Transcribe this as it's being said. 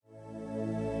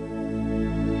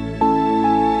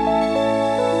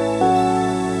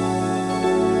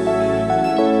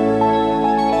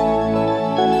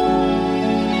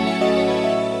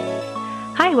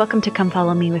welcome to Come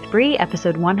Follow Me with Bree,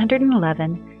 episode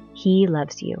 111, He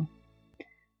Loves You.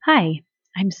 Hi,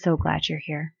 I'm so glad you're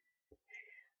here.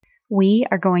 We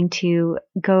are going to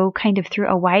go kind of through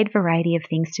a wide variety of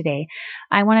things today.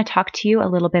 I want to talk to you a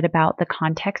little bit about the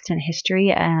context and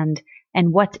history and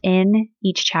what's in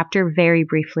each chapter very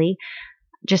briefly,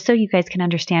 just so you guys can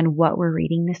understand what we're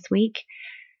reading this week.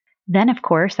 Then, of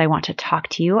course, I want to talk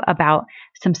to you about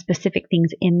some specific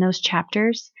things in those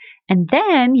chapters. And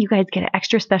then you guys get an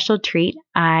extra special treat.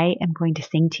 I am going to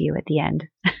sing to you at the end.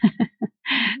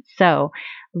 So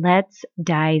let's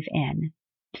dive in.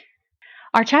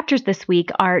 Our chapters this week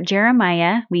are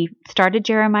Jeremiah. We started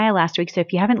Jeremiah last week, so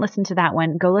if you haven't listened to that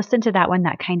one, go listen to that one.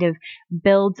 That kind of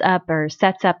builds up or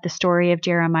sets up the story of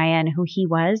Jeremiah and who he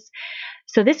was.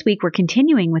 So this week we're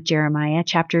continuing with Jeremiah,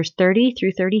 chapters 30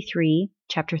 through 33,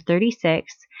 chapter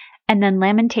 36, and then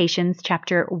Lamentations,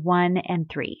 chapter 1 and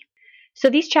 3. So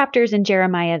these chapters in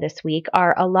Jeremiah this week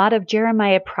are a lot of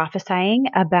Jeremiah prophesying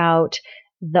about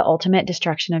the ultimate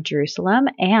destruction of Jerusalem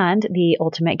and the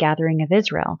ultimate gathering of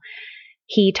Israel.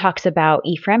 He talks about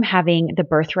Ephraim having the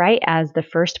birthright as the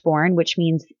firstborn, which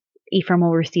means Ephraim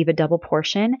will receive a double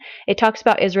portion. It talks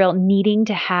about Israel needing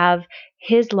to have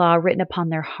his law written upon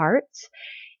their hearts.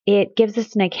 It gives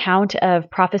us an account of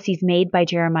prophecies made by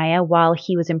Jeremiah while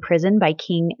he was imprisoned by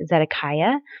King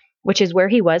Zedekiah, which is where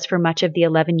he was for much of the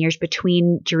 11 years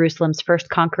between Jerusalem's first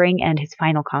conquering and his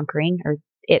final conquering, or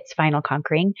its final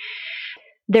conquering.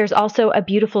 There's also a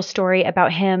beautiful story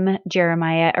about him,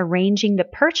 Jeremiah, arranging the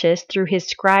purchase through his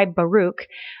scribe Baruch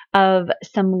of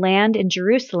some land in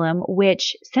Jerusalem,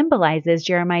 which symbolizes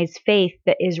Jeremiah's faith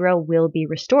that Israel will be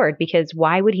restored. Because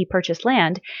why would he purchase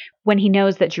land when he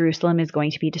knows that Jerusalem is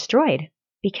going to be destroyed?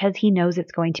 Because he knows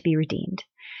it's going to be redeemed.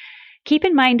 Keep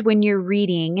in mind when you're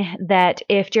reading that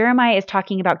if Jeremiah is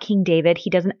talking about King David,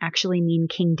 he doesn't actually mean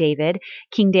King David.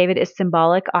 King David is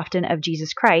symbolic often of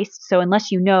Jesus Christ. So unless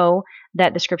you know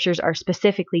that the scriptures are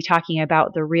specifically talking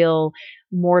about the real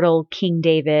mortal King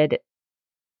David,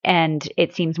 and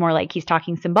it seems more like he's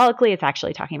talking symbolically, it's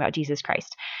actually talking about Jesus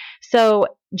Christ. So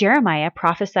Jeremiah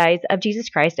prophesies of Jesus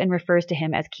Christ and refers to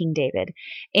him as King David.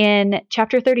 In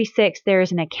chapter 36, there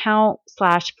is an account /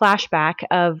 flashback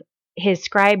of his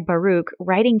scribe Baruch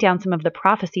writing down some of the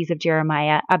prophecies of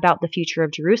Jeremiah about the future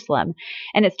of Jerusalem.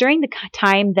 And it's during the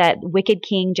time that wicked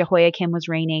King Jehoiakim was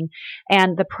reigning,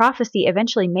 and the prophecy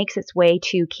eventually makes its way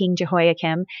to King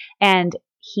Jehoiakim, and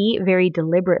he very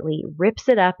deliberately rips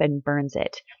it up and burns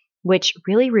it, which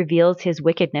really reveals his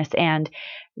wickedness and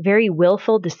very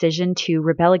willful decision to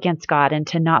rebel against God and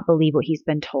to not believe what he's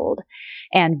been told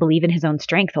and believe in his own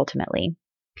strength ultimately.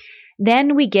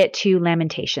 Then we get to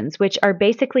Lamentations, which are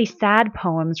basically sad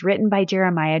poems written by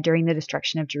Jeremiah during the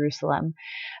destruction of Jerusalem.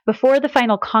 Before the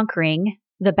final conquering,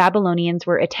 the Babylonians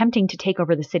were attempting to take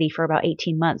over the city for about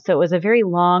 18 months. So it was a very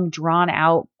long,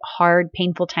 drawn-out, hard,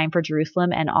 painful time for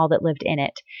Jerusalem and all that lived in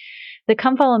it. The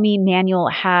Come Follow Me manual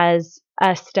has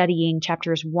us studying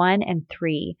chapters 1 and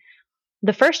 3.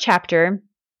 The first chapter,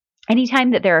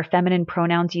 anytime that there are feminine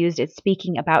pronouns used, it's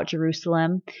speaking about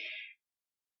Jerusalem.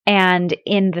 And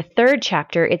in the third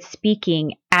chapter, it's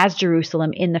speaking as Jerusalem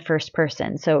in the first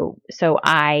person. So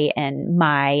I and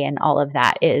my and all of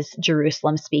that is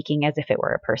Jerusalem speaking as if it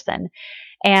were a person.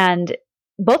 And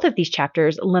both of these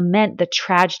chapters lament the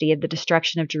tragedy of the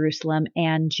destruction of Jerusalem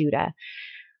and Judah.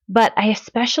 But I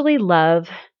especially love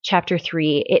chapter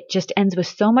 3. It just ends with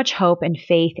so much hope and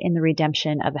faith in the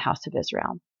redemption of the house of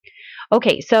Israel.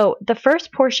 Okay, so the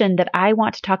first portion that I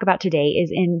want to talk about today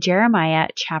is in Jeremiah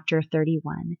chapter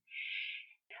 31.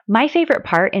 My favorite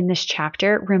part in this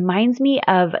chapter reminds me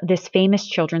of this famous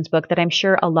children's book that I'm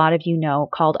sure a lot of you know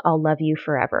called I'll Love You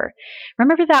Forever.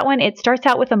 Remember that one? It starts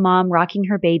out with a mom rocking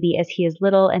her baby as he is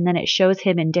little, and then it shows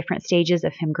him in different stages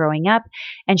of him growing up,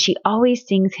 and she always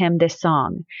sings him this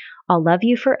song. I'll love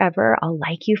you forever, I'll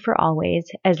like you for always,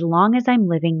 as long as I'm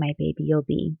living, my baby you'll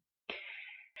be.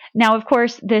 Now, of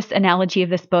course, this analogy of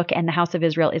this book and the house of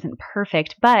Israel isn't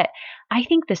perfect, but I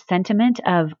think the sentiment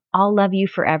of I'll love you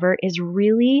forever is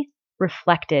really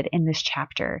reflected in this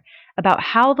chapter about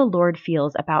how the Lord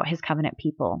feels about his covenant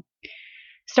people.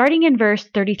 Starting in verse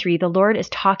 33, the Lord is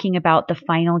talking about the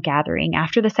final gathering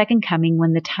after the second coming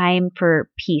when the time for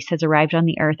peace has arrived on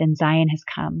the earth and Zion has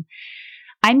come.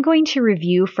 I'm going to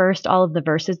review first all of the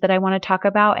verses that I want to talk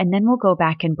about, and then we'll go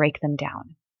back and break them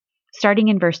down. Starting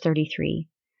in verse 33.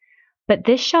 But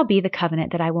this shall be the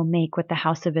covenant that I will make with the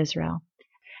house of Israel.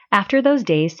 After those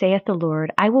days, saith the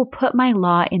Lord, I will put my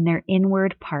law in their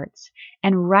inward parts,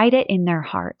 and write it in their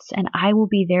hearts, and I will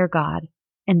be their God,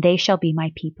 and they shall be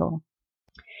my people.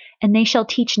 And they shall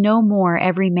teach no more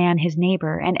every man his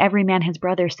neighbor, and every man his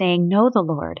brother, saying, Know the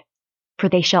Lord. for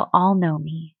they shall all know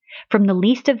me, from the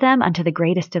least of them unto the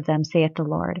greatest of them, saith the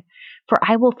Lord. For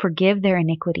I will forgive their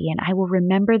iniquity, and I will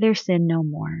remember their sin no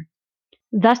more.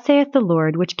 Thus saith the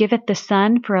Lord, which giveth the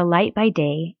sun for a light by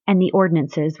day, and the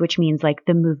ordinances, which means like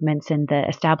the movements and the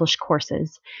established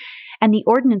courses, and the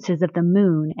ordinances of the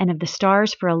moon and of the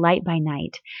stars for a light by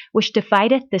night, which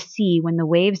divideth the sea when the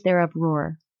waves thereof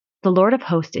roar. The Lord of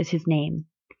hosts is his name.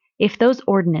 If those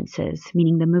ordinances,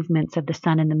 meaning the movements of the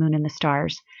sun and the moon and the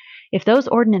stars, if those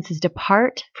ordinances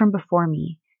depart from before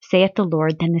me, saith the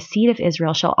Lord, then the seed of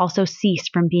Israel shall also cease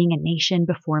from being a nation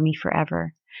before me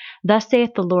forever. Thus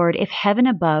saith the Lord, if heaven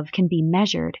above can be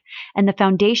measured, and the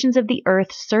foundations of the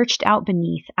earth searched out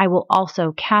beneath, I will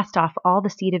also cast off all the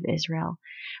seed of Israel,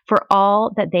 for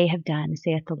all that they have done,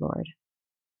 saith the Lord.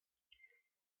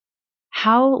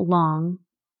 How long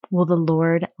will the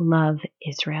Lord love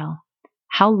Israel?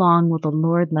 How long will the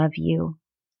Lord love you?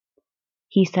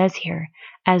 He says here,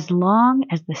 as long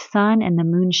as the sun and the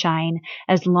moon shine,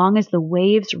 as long as the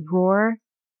waves roar,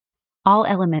 all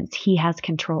elements he has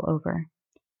control over.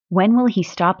 When will he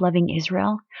stop loving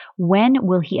Israel? When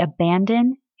will he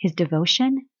abandon his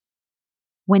devotion?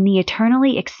 When the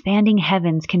eternally expanding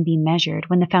heavens can be measured,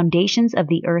 when the foundations of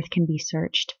the earth can be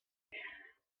searched.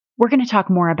 We're going to talk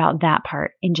more about that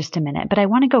part in just a minute, but I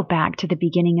want to go back to the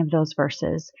beginning of those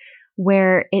verses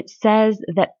where it says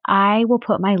that I will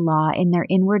put my law in their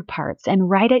inward parts and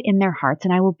write it in their hearts,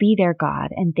 and I will be their God,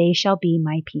 and they shall be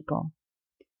my people.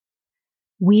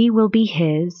 We will be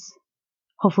his.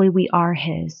 Hopefully we are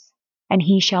his, and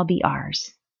he shall be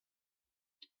ours.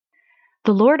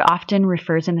 The Lord often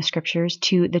refers in the scriptures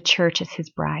to the church as his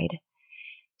bride.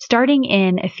 Starting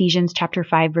in Ephesians chapter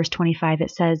 5, verse 25,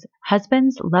 it says,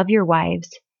 Husbands, love your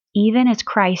wives, even as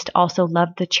Christ also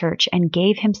loved the church and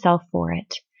gave himself for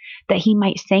it, that he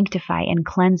might sanctify and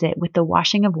cleanse it with the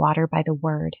washing of water by the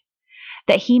word,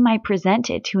 that he might present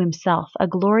it to himself a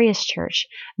glorious church,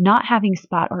 not having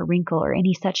spot or wrinkle or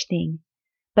any such thing,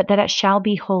 but that it shall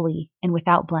be holy and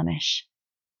without blemish.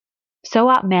 So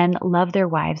ought men love their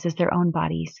wives as their own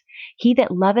bodies. He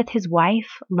that loveth his wife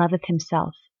loveth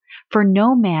himself. For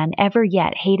no man ever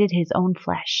yet hated his own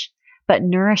flesh, but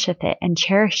nourisheth it and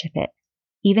cherisheth it,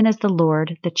 even as the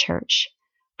Lord the church.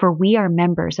 For we are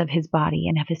members of his body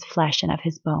and of his flesh and of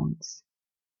his bones.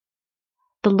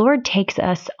 The Lord takes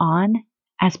us on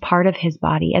as part of his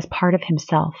body, as part of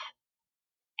himself.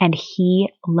 And he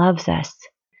loves us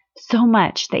so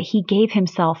much that he gave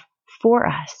himself for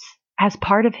us as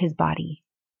part of his body.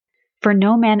 For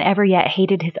no man ever yet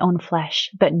hated his own flesh,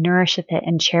 but nourisheth it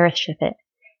and cherisheth it,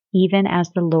 even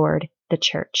as the Lord the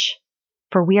church.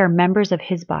 For we are members of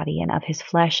his body and of his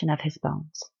flesh and of his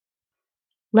bones.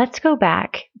 Let's go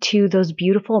back to those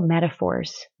beautiful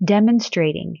metaphors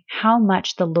demonstrating how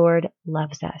much the Lord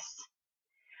loves us.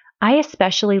 I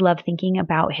especially love thinking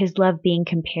about his love being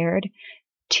compared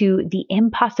to the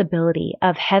impossibility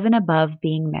of heaven above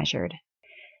being measured.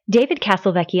 David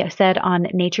Castelvecchia said on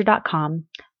Nature.com,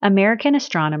 American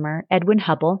astronomer Edwin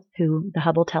Hubble, who the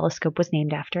Hubble telescope was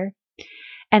named after,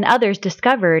 and others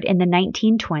discovered in the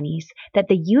 1920s that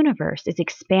the universe is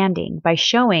expanding by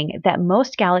showing that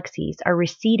most galaxies are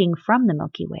receding from the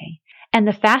Milky Way, and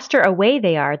the faster away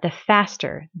they are, the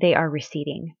faster they are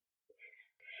receding.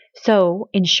 So,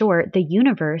 in short, the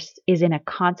universe is in a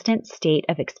constant state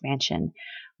of expansion,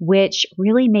 which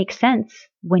really makes sense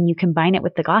when you combine it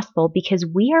with the gospel, because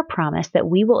we are promised that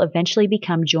we will eventually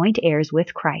become joint heirs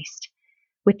with Christ,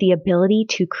 with the ability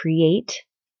to create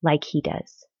like he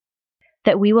does.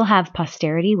 That we will have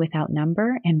posterity without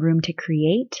number and room to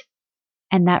create,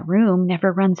 and that room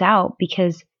never runs out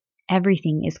because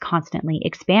everything is constantly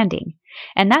expanding.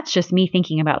 And that's just me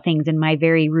thinking about things in my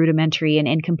very rudimentary and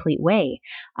incomplete way.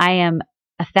 I am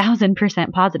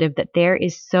 1,000% positive that there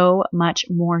is so much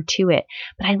more to it.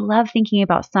 But I love thinking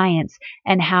about science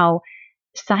and how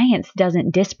science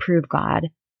doesn't disprove God.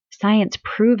 Science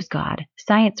proves God.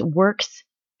 Science works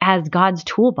as God's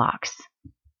toolbox.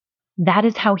 That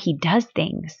is how he does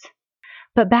things.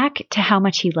 But back to how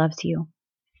much he loves you.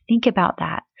 Think about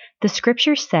that. The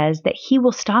scripture says that he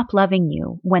will stop loving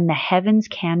you when the heavens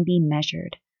can be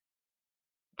measured.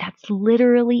 That's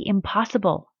literally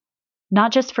impossible.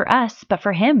 Not just for us, but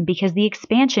for him, because the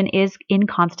expansion is in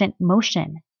constant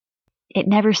motion. It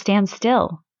never stands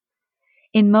still.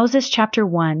 In Moses chapter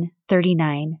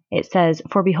 1:39, it says,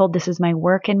 For behold, this is my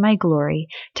work and my glory,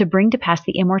 to bring to pass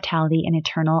the immortality and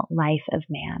eternal life of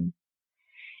man.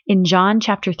 In John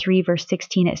chapter 3, verse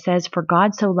 16, it says, For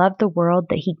God so loved the world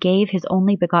that he gave his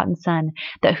only begotten Son,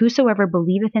 that whosoever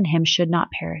believeth in him should not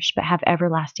perish, but have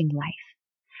everlasting life.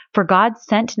 For God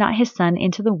sent not his Son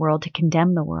into the world to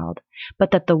condemn the world,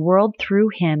 but that the world through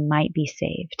him might be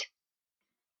saved.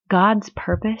 God's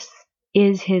purpose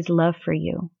is his love for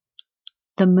you.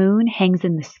 The moon hangs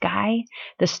in the sky,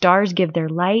 the stars give their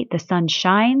light, the sun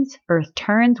shines, earth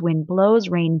turns, wind blows,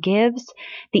 rain gives,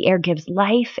 the air gives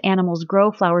life, animals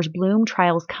grow, flowers bloom,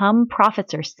 trials come,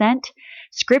 prophets are sent,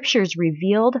 scriptures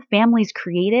revealed, families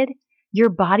created, your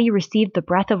body received the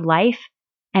breath of life,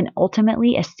 and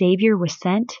ultimately a Savior was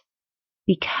sent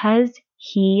because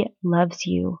he loves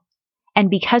you and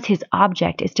because his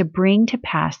object is to bring to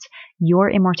pass your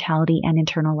immortality and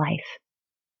eternal life.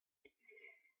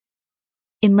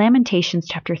 In Lamentations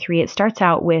chapter 3, it starts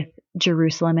out with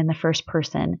Jerusalem in the first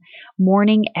person,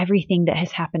 mourning everything that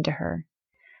has happened to her.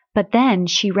 But then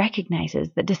she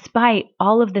recognizes that despite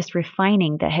all of this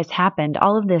refining that has happened,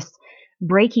 all of this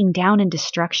breaking down and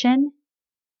destruction,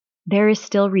 there is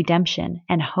still redemption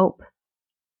and hope.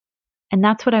 And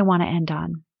that's what I want to end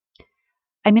on.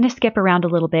 I'm going to skip around a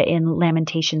little bit in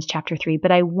Lamentations chapter 3,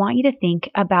 but I want you to think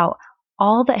about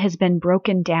all that has been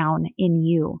broken down in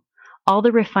you, all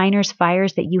the refiner's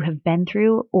fires that you have been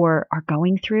through or are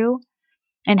going through,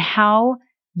 and how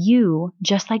you,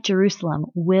 just like Jerusalem,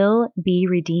 will be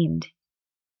redeemed.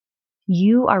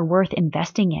 You are worth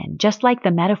investing in, just like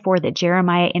the metaphor that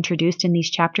Jeremiah introduced in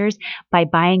these chapters by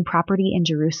buying property in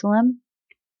Jerusalem.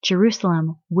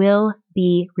 Jerusalem will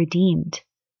be redeemed.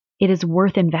 It is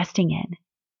worth investing in.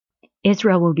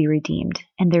 Israel will be redeemed,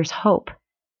 and there's hope.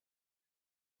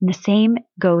 And the same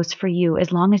goes for you.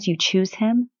 As long as you choose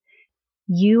him,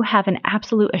 you have an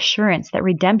absolute assurance that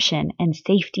redemption and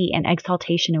safety and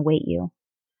exaltation await you.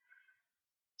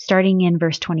 Starting in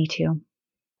verse 22.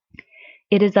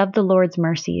 It is of the Lord's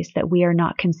mercies that we are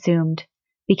not consumed,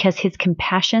 because his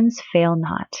compassions fail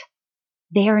not.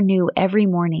 They are new every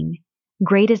morning.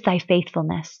 Great is thy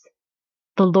faithfulness.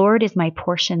 The Lord is my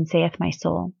portion, saith my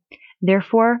soul.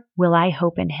 Therefore will I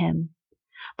hope in him.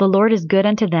 The Lord is good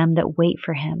unto them that wait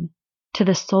for him, to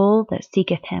the soul that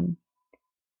seeketh him.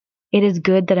 It is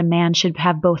good that a man should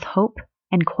have both hope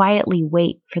and quietly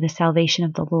wait for the salvation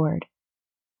of the Lord.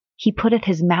 He putteth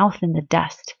his mouth in the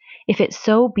dust, if it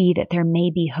so be that there may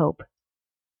be hope.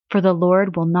 For the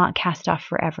Lord will not cast off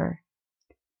forever.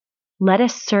 Let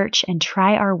us search and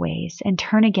try our ways, and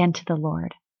turn again to the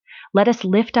Lord. Let us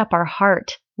lift up our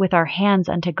heart with our hands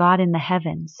unto God in the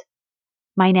heavens.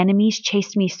 Mine enemies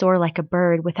chased me sore like a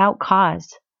bird, without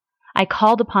cause. I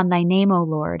called upon thy name, O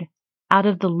Lord, out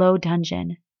of the low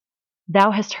dungeon.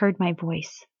 Thou hast heard my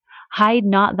voice. Hide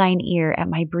not thine ear at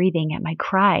my breathing, at my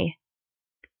cry.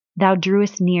 Thou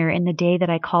drewest near in the day that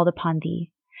I called upon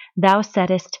thee. Thou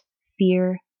saidst,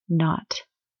 Fear not.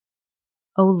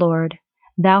 O Lord,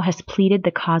 thou hast pleaded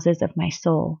the causes of my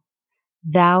soul.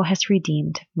 Thou hast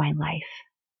redeemed my life.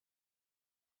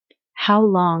 How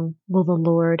long will the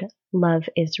Lord love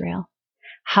Israel?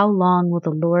 How long will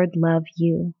the Lord love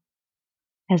you?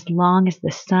 As long as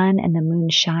the sun and the moon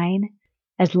shine,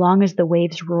 as long as the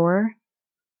waves roar?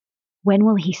 When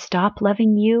will he stop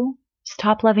loving you?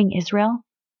 Stop loving Israel?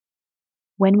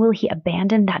 When will he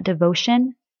abandon that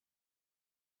devotion?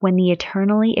 When the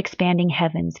eternally expanding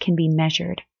heavens can be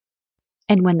measured,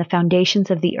 and when the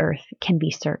foundations of the earth can be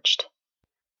searched.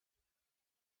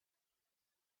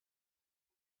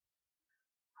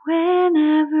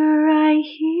 Whenever I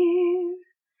hear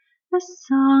the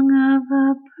song of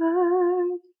a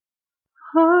bird,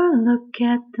 or look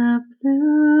at the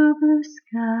blue, blue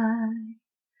sky,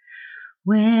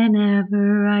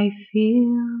 whenever I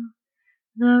feel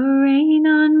the rain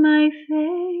on my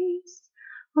face,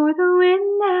 or the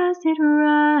wind as it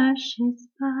rushes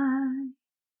by,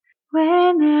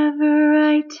 whenever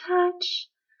I touch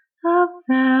a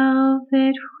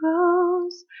velvet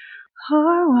rose,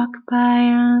 or walk by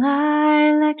a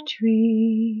lilac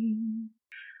tree,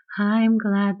 I'm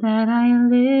glad that I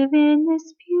live in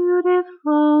this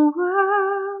beautiful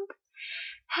world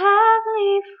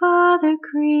Heavenly Father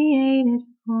created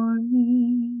for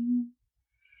me.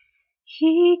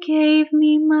 He gave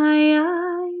me my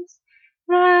eyes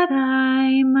that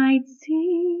I might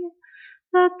see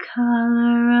the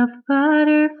color of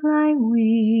butterfly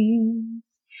wings.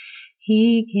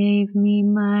 He gave me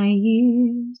my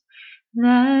ears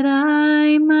that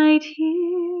I might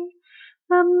hear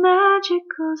the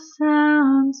magical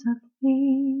sounds of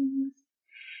things.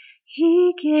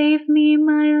 He gave me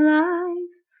my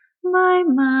life, my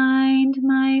mind,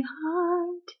 my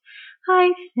heart.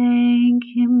 I thank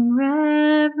him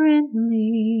reverently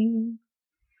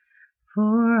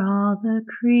for all the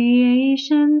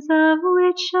creations of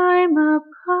which I'm a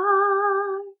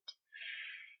part.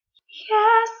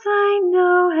 Yes, I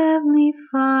know Heavenly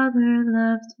Father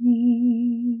loves me.